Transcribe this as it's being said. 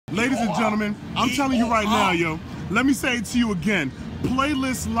Ladies and gentlemen, I'm telling you right now, yo, let me say it to you again.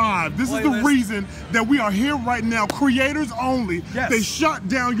 Playlist Live. This is the reason that we are here right now. Creators only. Yes. They shut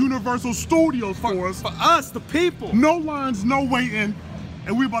down Universal Studios for us. For us, the people. No lines, no waiting.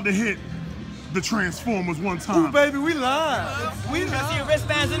 And we're about to hit the Transformers one time. Ooh, baby, we live. We live. See your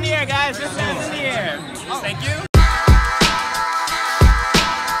wristbands in the air, guys. Wristbands in the air. Thank you.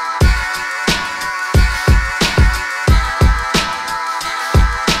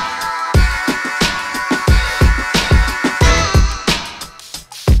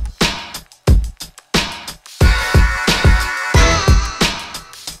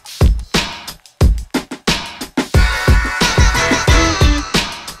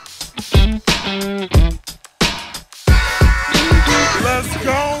 Let's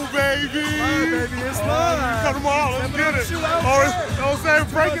go, baby! It's live. Come on, let's get it. Oh, it's, don't say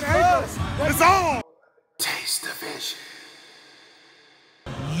breaking ankles. It's on. Taste the vision.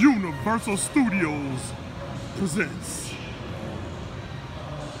 Universal Studios presents.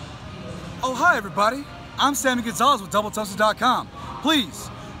 Oh, hi, everybody. I'm Sammy Gonzalez with DoubleTussle.com. Please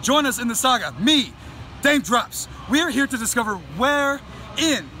join us in the saga. Me, Dame Drops. We are here to discover where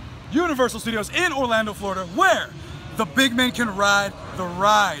in Universal Studios in Orlando, Florida, where the big men can ride the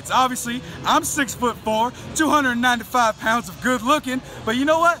rides. Obviously, I'm 6'4", 295 pounds of good looking, but you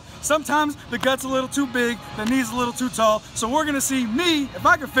know what? Sometimes the gut's a little too big, the knee's a little too tall, so we're gonna see me, if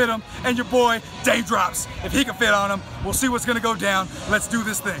I can fit him, and your boy, Dame Drops, if he can fit on him. We'll see what's gonna go down. Let's do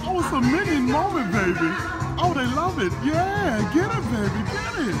this thing. Oh, it's a minion moment, baby. Oh, they love it. Yeah, get it, baby,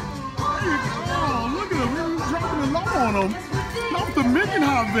 get it. There you go. Look at him, he's dropping it low on him. Love the minion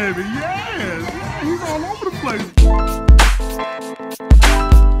hop, baby. Yeah, he's all over the place.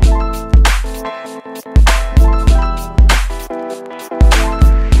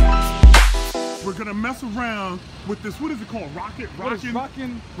 We're gonna mess around with this. What is it called?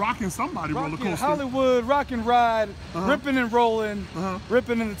 Rockin' somebody roller coaster. Hollywood, rock and ride, ripping and rolling,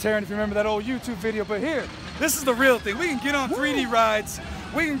 ripping and tearing. If you remember that old YouTube video, but here, this is the real thing. We can get on 3D rides,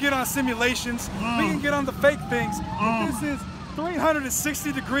 we can get on simulations, we can get on the fake things. But this is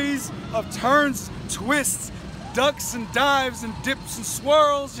 360 degrees of turns, twists, ducks and dives and dips and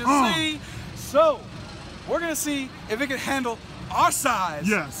swirls. You see? So we're gonna see if it can handle our size,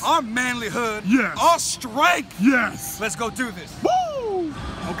 yes, our manlyhood, yes, our strength. Yes. Let's go do this. Woo!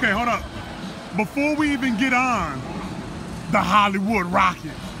 Okay, hold up. Before we even get on the Hollywood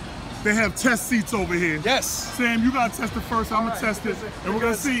Rocket, they have test seats over here. Yes. Sam, you gotta test it first. I'm gonna test it, and we're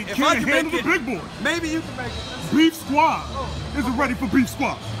gonna see can it handle the big boy. Maybe you can make it. Beef squad. Is it ready for beef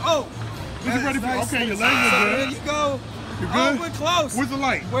squad? Oh. Is it ready for? Nice. Okay, your legs are good. There you go. You good? Oh, we're close. Where's the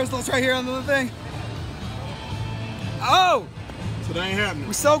light? Where's the light? Right here on the thing. Oh. So that ain't happening.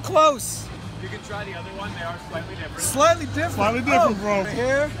 We're so close. You can try the other one. They are slightly different. Slightly different. Slightly different, bro. Right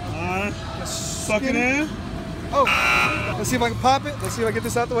here. All right. Suck it in. Oh. Let's see if I can pop it. Let's see if I get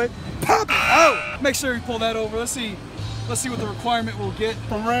this out the way. Pop it. Oh. Make sure you pull that over. Let's see. Let's see what the requirement will get.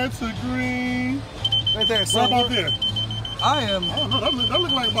 From red to green. Right there. So what about there? I am. Oh no, that look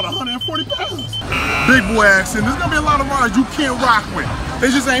like about 140 pounds. Big boy action. There's gonna be a lot of rides you can't rock with.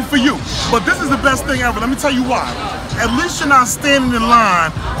 They just ain't for you. But this is the best thing ever. Let me tell you why. At least you're not standing in line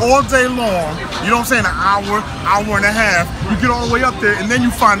all day long. You know what I'm saying? An hour, hour and a half. You get all the way up there and then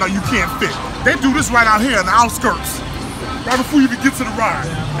you find out you can't fit. They do this right out here in the outskirts. Right before you even get to the ride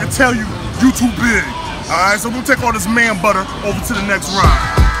and tell you too big. Alright, so we'll take all this man butter over to the next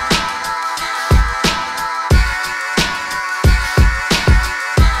ride.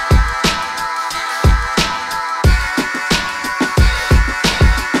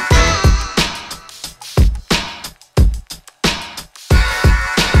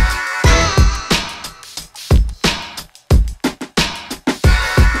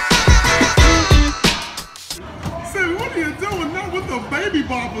 Baby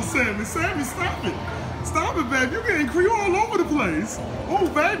bopper, Sammy. Sammy, stop it. Stop it, baby. You're getting crew all over the place. Oh,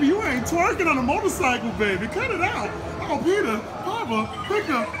 baby, you ain't twerking on a motorcycle, baby. Cut it out. Oh, Peter, Papa, pick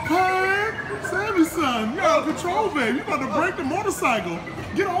up. Hey, Sammy, son. You out of control, baby. You about to break the motorcycle.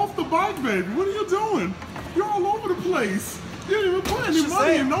 Get off the bike, baby. What are you doing? You're all over the place. You didn't even put any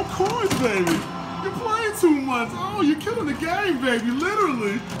money and no coins, baby. You're playing too much. Oh, you're killing the game, baby.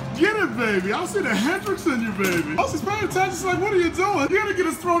 Literally. Get it, baby. I see the Hendrix in you, baby. I was paying attention. She's like, what are you doing? You're gonna get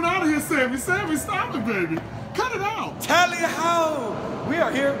us thrown out of here, Sammy. Sammy, stop it, baby. Cut it out. Tally ho! We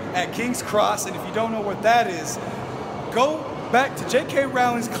are here at King's Cross, and if you don't know what that is, go back to J.K.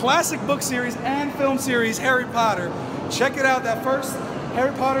 Rowling's classic book series and film series, Harry Potter. Check it out, that first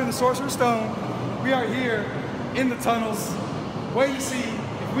Harry Potter and the Sorcerer's Stone. We are here in the tunnels, waiting to see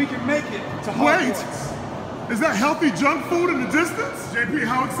if we can make it to Hogwarts. Wait! Is that healthy junk food in the distance? JP,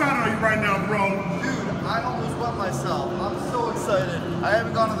 how excited are you right now, bro? Dude, I almost wet myself. I'm so excited. I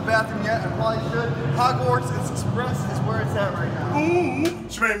haven't gone to the bathroom yet. I probably should. Hogwarts Express is where it's at right now. Ooh!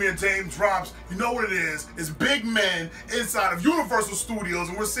 Shmamie and Dame drops. You know what it is? It's big men inside of Universal Studios,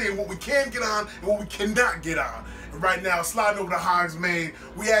 and we're seeing what we can get on and what we cannot get on. And right now, sliding over to Hogs Main,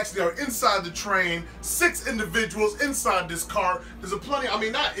 we actually are inside the train. 6 individuals inside this car. There's a plenty. I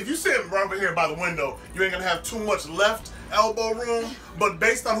mean, not if you sit right over here by the window, you ain't gonna have too much left elbow room, but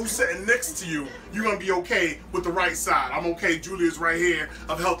based on who's sitting next to you, you're gonna be okay with the right side. I'm okay. Julia's right here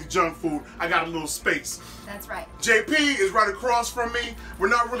of healthy junk food. I got a little space. That's right. JP is right across from me. We're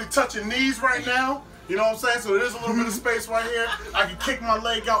not really touching knees right now. You know what I'm saying? So there's a little bit of space right here. I can kick my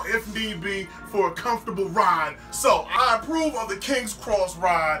leg out if need be for a comfortable ride. So I approve of the King's Cross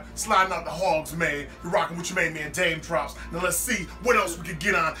ride, sliding out the Hogs Main. You're rocking with Shmamie and Dame drops. Now let's see what else we can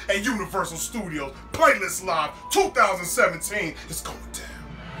get on at Universal Studios. Playlist Live 2017. It's going down.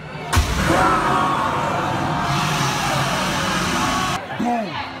 Boom.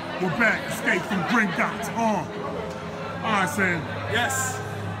 We're back. Escape from Gringotts. All right, Sam. Yes,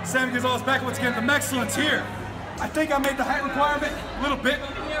 Sammy Gonzalez back once again. The excellence here. I think I made the height requirement a little bit.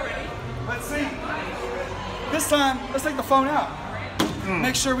 Let's see. This time, let's take the phone out.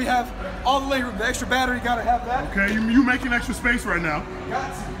 Make sure we have all the leg room. The extra battery, gotta have that. Okay, you making extra space right now.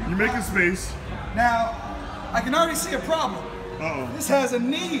 Got to. You're making space. Now, I can already see a problem. This has a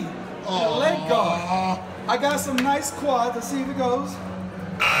knee and a leg guard. I got some nice quads. Let's see if it goes.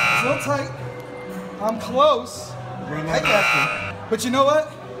 It's a little tight. I'm close. I got it. But you know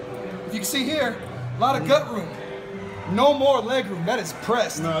what? If you can see here, a lot of gut room. No more leg room. That is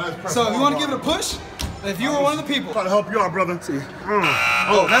pressed. No, that's pressed. So if you want to give it a push, if you were one of the people. Trying to help you out, brother. See.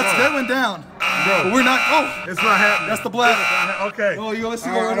 That went down. Bro. But we're not. Oh, It's not happening. that's the bladder. Okay. Oh, let's see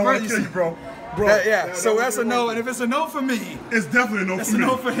I what don't want you to kill see. you, bro. Bro. Yeah. So that's a no, and if it's a no for me, It's definitely a no it's for a me.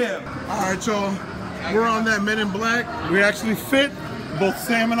 no for him. All right, y'all. We're on that Men in Black. We actually fit. Both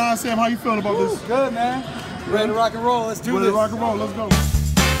Sam and I. Sam, how you feeling about Ooh, this? good, man. Ready to rock and roll. Let's do Ready this. to rock and roll. Let's go.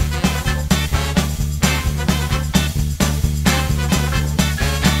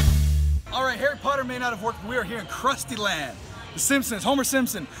 All right, Harry Potter may not have worked. We are here in Krusty Land. The Simpsons, Homer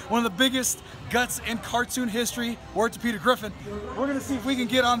Simpson, one of the biggest guts in cartoon history. Word to Peter Griffin. We're gonna see if we can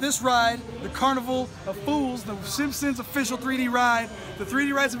get on this ride, the Carnival of Fools, the Simpsons official 3D ride. The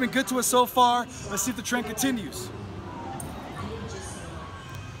 3D rides have been good to us so far. Let's see if the trend continues.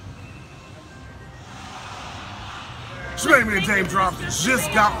 Shmamie and Dame drops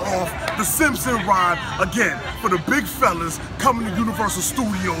just got off the Simpson ride again for the big fellas coming to Universal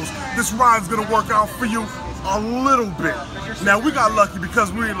Studios. This ride's gonna work out for you a little bit. Now we got lucky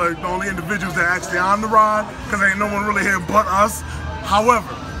because we're like the only individuals that are actually on the ride because ain't no one really here but us. However,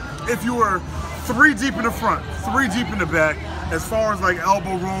 if you were 3 deep in the front, 3 deep in the back, as far as like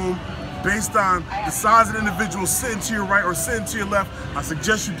elbow room, based on the size of the individual sitting to your right or sitting to your left, I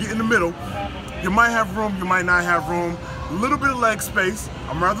suggest you get in the middle. You might have room, you might not have room. A little bit of leg space.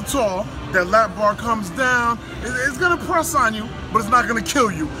 I'm rather tall. That lap bar comes down. It's gonna press on you, but it's not gonna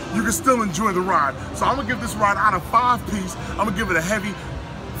kill you. You can still enjoy the ride. So I'm gonna give this ride out of 5-piece. I'm gonna give it a heavy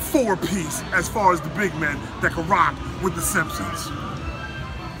 4-piece as far as the big men that can rock with the Simpsons.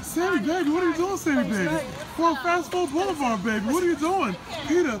 Sammy, baby, what are you doing, Sammy, baby? Well, Fast Food Boulevard, baby, what are you doing?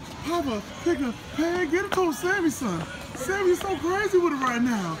 Peter, Papa, Picker, Pan, get it to him, Sammy, son. Sammy's so crazy with it right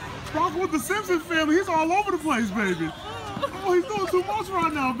now. Rocking with the Simpsons family, he's all over the place, baby. Oh, he's doing too much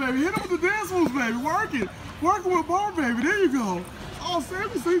right now, baby. Hit him with the dance moves, baby. Work it. Working with Bar, baby. There you go. Oh,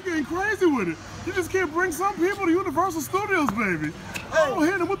 Sammy, so he's getting crazy with it. You just can't bring some people to Universal Studios, baby. Oh,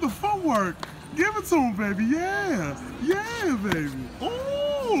 hit him with the footwork. Give it to him, baby. Yeah. Yeah, baby.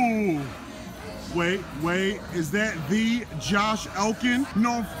 Ooh. Wait, is that the Josh Elkin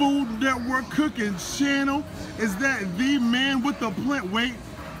on Food Network Cooking Channel? Is that the man with the plant? Wait,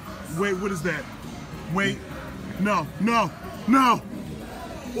 what is that? Wait, no.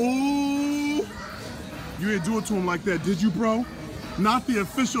 Ooh. You didn't do it to him like that, did you, bro? Not the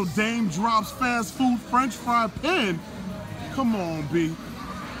official Dame Drops Fast Food French Fry Pen. Come on, B.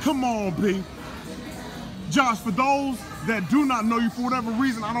 Come on, B. Josh, for those that do not know you for whatever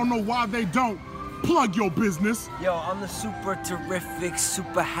reason, I don't know why they don't, plug your business. Yo, I'm the super terrific,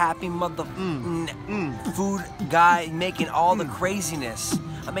 super happy food guy making all the craziness.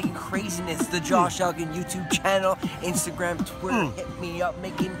 I'm making craziness. The Josh Elkin YouTube channel, Instagram, Twitter, hit me up,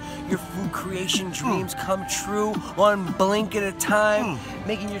 making your food creation dreams come true, one blink at a time,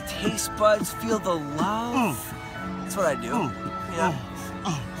 making your taste buds feel the love. That's what I do. You know?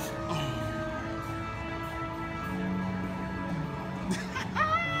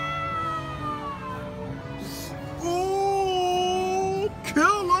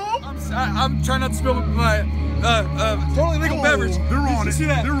 I'm trying not to spill my totally legal beverage. They're on it. See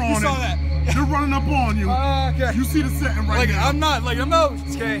that? They're on you it. saw that. They're running up on you. Okay. You see the setting right now. I'm not.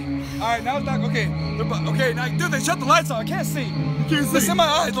 Okay. All right, now it's not. Okay. Okay, now, dude, they shut the lights on. I can't see. You can't see. It's in my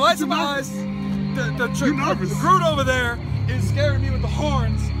eyes. The lights in my eyes. You're nervous. The Groot over there is scaring me with the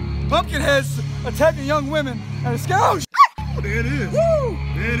horns. Pumpkinhead's attacking young women. And it's scary. Oh, there it is. Woo!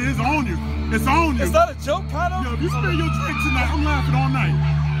 There it is on you. It's on you. Is that a joke, kind of? Yo, if you spill your drink tonight, I'm laughing all night.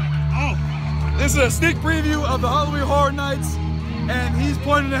 Oh. This is a sneak preview of the Halloween Horror Nights, and he's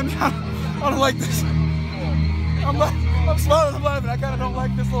pointing at me. I don't like this. I'm smiling, I'm laughing. I kind of don't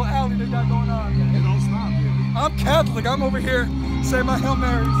like this little alley they got going on. It don't stop, baby. I'm Catholic. I'm over here saying my Hail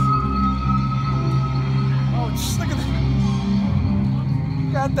Marys. Oh, just look at that.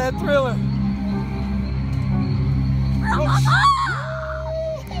 Got that thriller.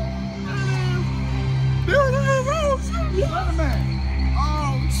 There it is. Oh, shit. Spider-Man.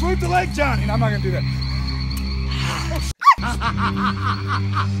 Oh, sweep the leg, Johnny. No, I'm not going to do that.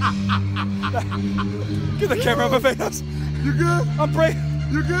 Get the camera on my face. You good? I'm praying.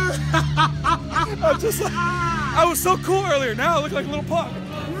 You good? I'm just like, I was so cool earlier. Now I look like a little punk.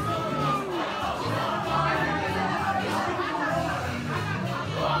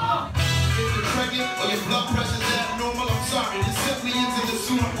 If you're pregnant or your blood pressure's abnormal, I'm sorry. This simply isn't a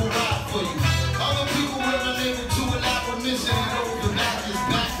suitable ride for you. Other people were unable to allow permission and over the back is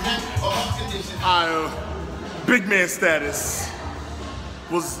back, neck, or heart condition. Big man status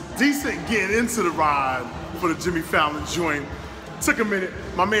was decent getting into the ride for the Jimmy Fallon joint. Took a minute.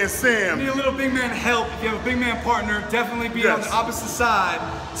 My man Sam. You need a little big man help. If you have a big man partner, definitely be on the opposite side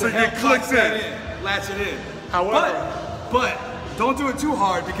So to you help click latch it in. However, but don't do it too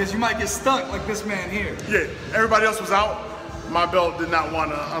hard because you might get stuck like this man here. yeah, everybody else was out. My belt did not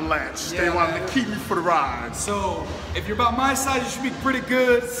want to unlatch. They wanted to keep me for the ride. So if you're about my size, you should be pretty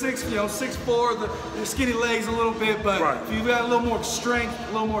good. 6'4", your skinny legs a little bit, but if you got a little more strength,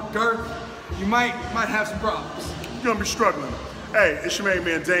 a little more girth, you might have some problems. You're gonna be struggling. Hey, it's your main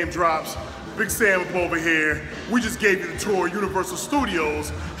man Dame Drops. Big Sam up over here. We just gave you the tour of Universal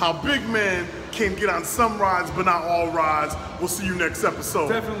Studios, how big men can get on some rides but not all rides. We'll see you next episode.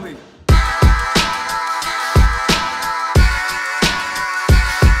 Definitely.